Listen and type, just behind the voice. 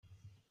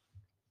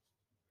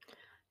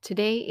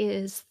Today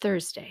is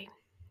Thursday,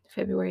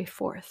 February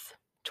 4th,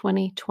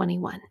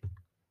 2021.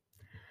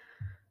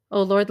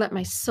 O Lord, let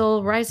my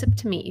soul rise up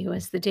to meet you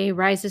as the day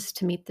rises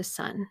to meet the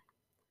sun.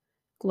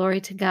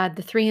 Glory to God,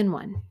 the three in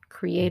one,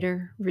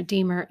 Creator,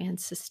 Redeemer, and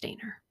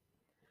Sustainer.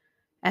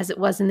 As it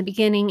was in the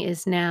beginning,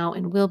 is now,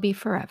 and will be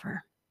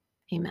forever.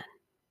 Amen.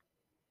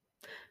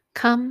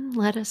 Come,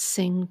 let us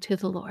sing to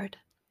the Lord.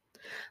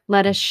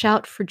 Let us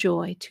shout for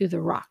joy to the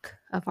rock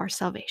of our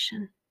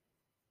salvation.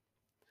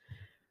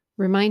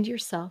 Remind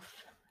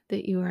yourself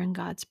that you are in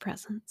God's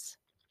presence.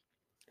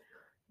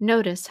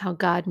 Notice how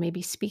God may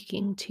be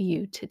speaking to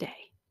you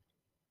today.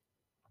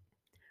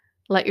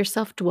 Let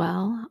yourself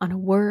dwell on a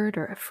word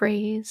or a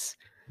phrase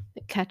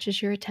that catches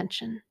your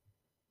attention,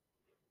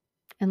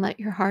 and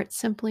let your heart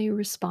simply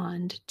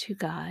respond to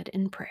God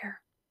in prayer.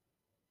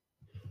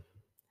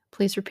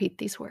 Please repeat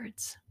these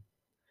words.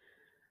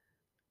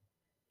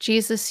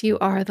 Jesus, you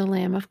are the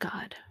Lamb of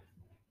God.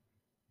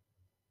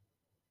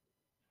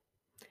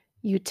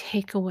 You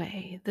take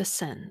away the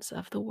sins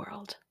of the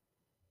world.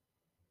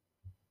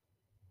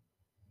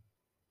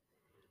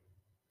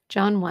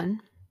 John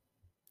 1,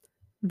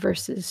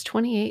 verses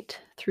 28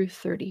 through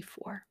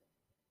 34.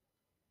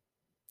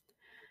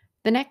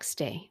 The next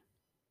day,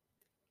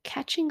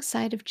 catching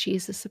sight of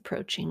Jesus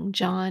approaching,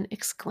 John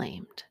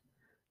exclaimed,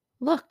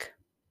 "Look,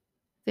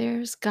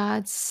 there's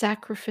God's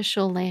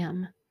sacrificial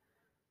lamb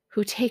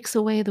who takes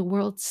away the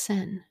world's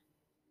sin.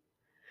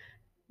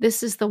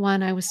 This is the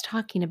one I was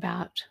talking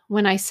about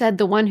when I said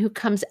the one who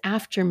comes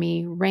after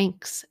me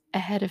ranks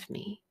ahead of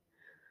me.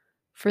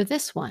 For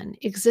this one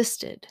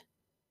existed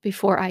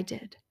before I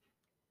did.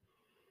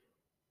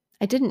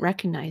 I didn't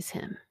recognize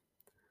him,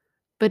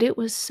 but it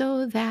was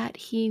so that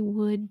he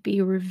would be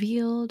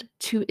revealed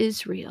to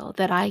Israel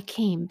that I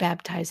came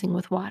baptizing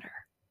with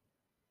water."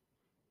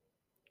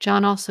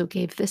 John also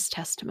gave this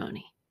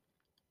testimony.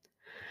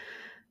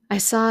 "I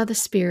saw the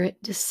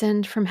Spirit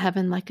descend from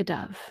heaven like a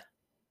dove,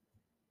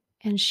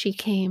 and she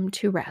came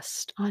to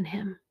rest on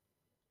him.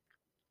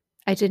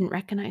 I didn't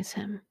recognize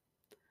him,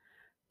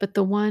 but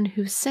the one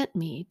who sent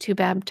me to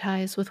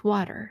baptize with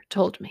water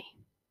told me,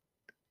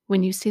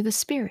 'When you see the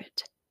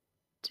Spirit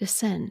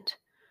descend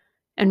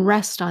and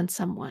rest on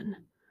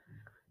someone,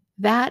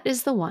 that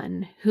is the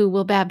one who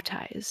will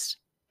baptize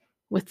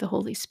with the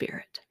Holy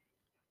Spirit.'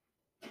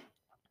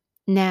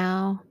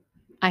 Now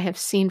I have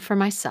seen for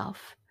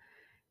myself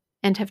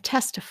and have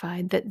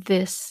testified that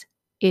this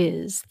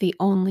is the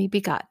only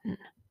begotten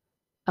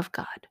of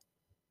God."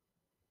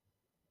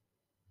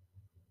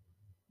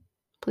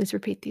 Please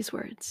repeat these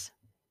words.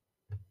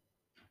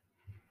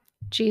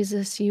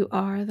 Jesus, you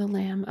are the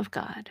Lamb of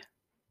God.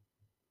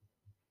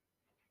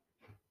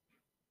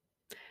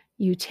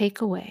 You take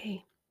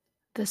away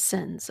the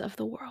sins of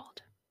the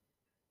world.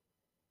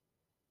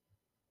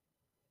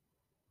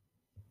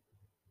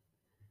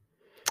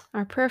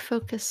 Our prayer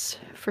focus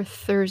for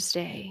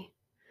Thursday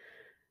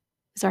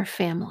is our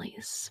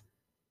families.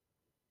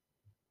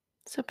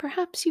 So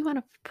perhaps you want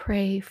to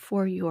pray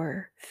for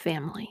your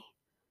family,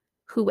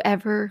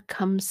 whoever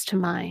comes to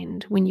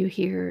mind when you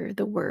hear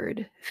the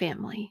word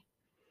family.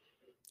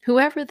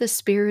 Whoever the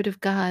Spirit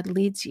of God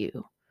leads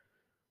you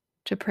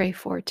to pray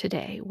for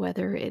today,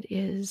 whether it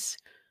is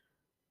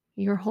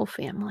your whole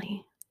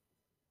family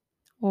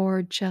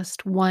or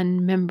just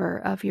one member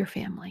of your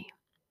family.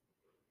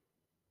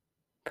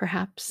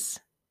 Perhaps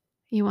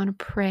you want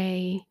to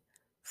pray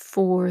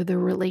for the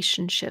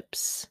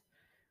relationships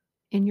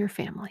in your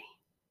family.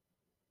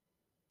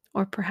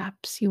 Or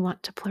perhaps you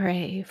want to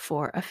pray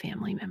for a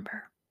family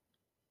member.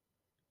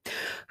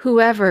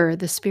 Whoever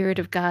the Spirit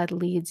of God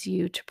leads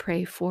you to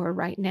pray for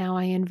right now,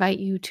 I invite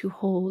you to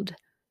hold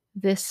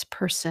this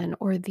person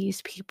or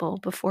these people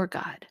before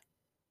God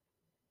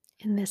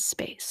in this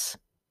space.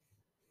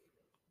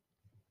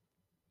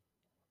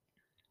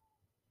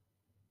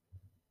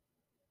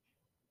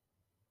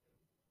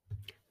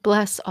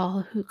 Bless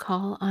all who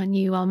call on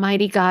you,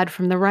 Almighty God,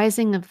 from the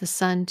rising of the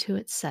sun to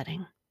its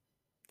setting.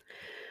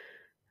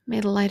 May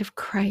the light of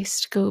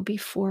Christ go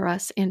before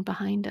us and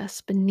behind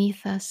us,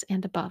 beneath us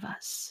and above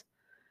us,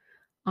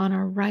 on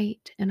our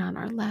right and on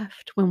our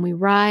left, when we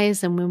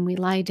rise and when we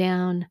lie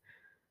down.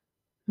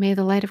 May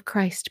the light of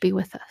Christ be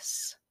with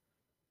us.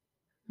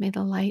 May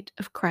the light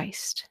of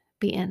Christ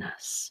be in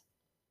us.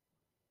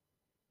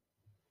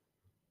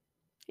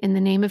 In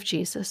the name of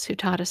Jesus, who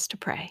taught us to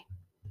pray.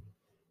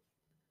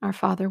 Our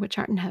Father, which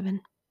art in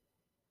heaven,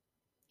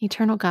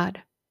 eternal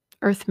God,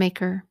 earth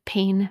maker,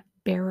 pain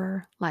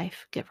bearer,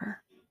 life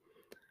giver,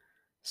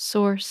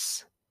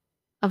 source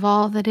of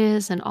all that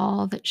is and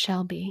all that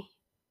shall be,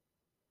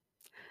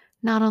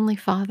 not only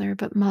Father,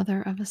 but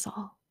Mother of us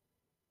all.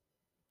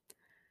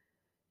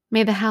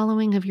 May the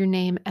hallowing of your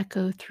name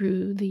echo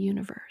through the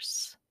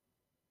universe.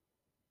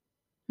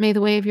 May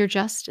the way of your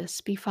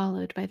justice be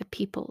followed by the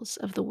peoples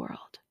of the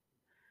world.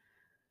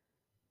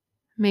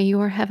 May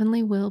your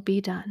heavenly will be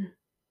done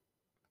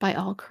by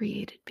all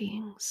created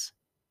beings.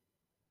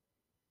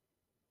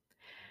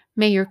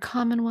 May your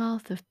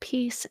commonwealth of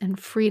peace and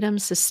freedom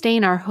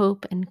sustain our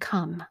hope and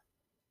come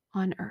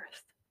on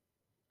earth.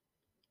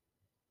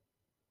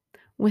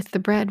 With the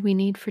bread we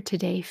need for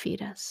today, feed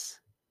us.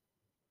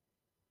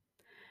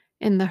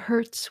 In the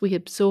hurts we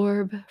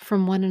absorb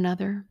from one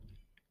another,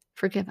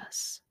 forgive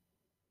us.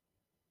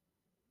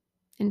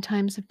 In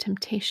times of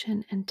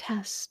temptation and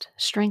test,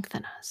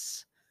 strengthen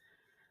us.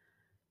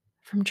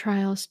 From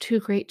trials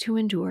too great to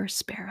endure,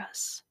 spare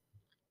us.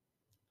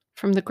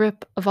 From the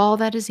grip of all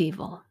that is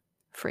evil,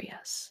 free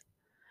us.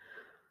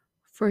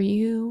 For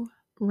you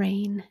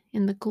reign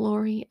in the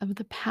glory of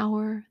the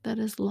power that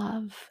is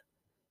love,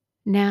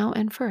 now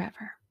and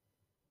forever.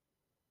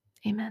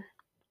 Amen.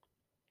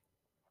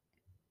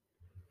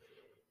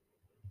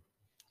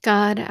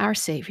 God, our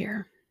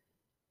Savior,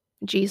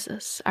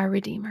 Jesus, our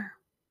Redeemer,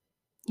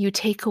 you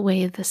take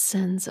away the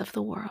sins of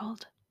the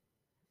world.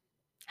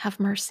 Have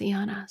mercy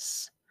on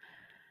us.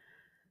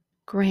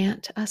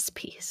 Grant us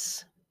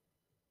peace.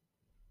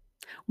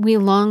 We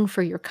long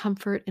for your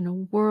comfort in a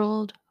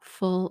world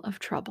full of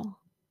trouble.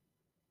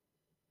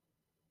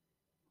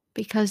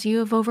 Because you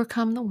have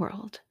overcome the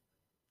world,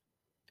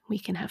 we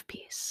can have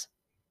peace.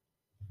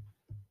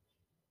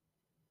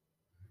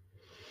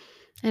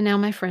 And now,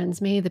 my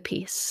friends, may the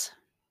peace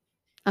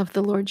of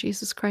the Lord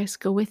Jesus Christ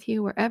go with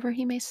you wherever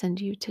he may send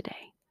you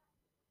today.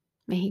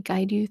 May he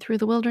guide you through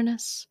the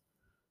wilderness,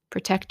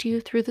 protect you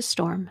through the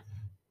storm.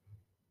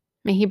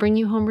 May he bring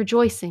you home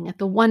rejoicing at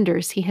the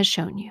wonders he has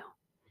shown you.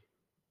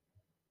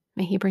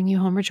 May he bring you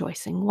home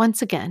rejoicing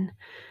once again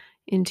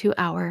into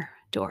our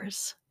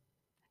doors.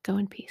 Go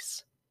in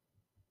peace.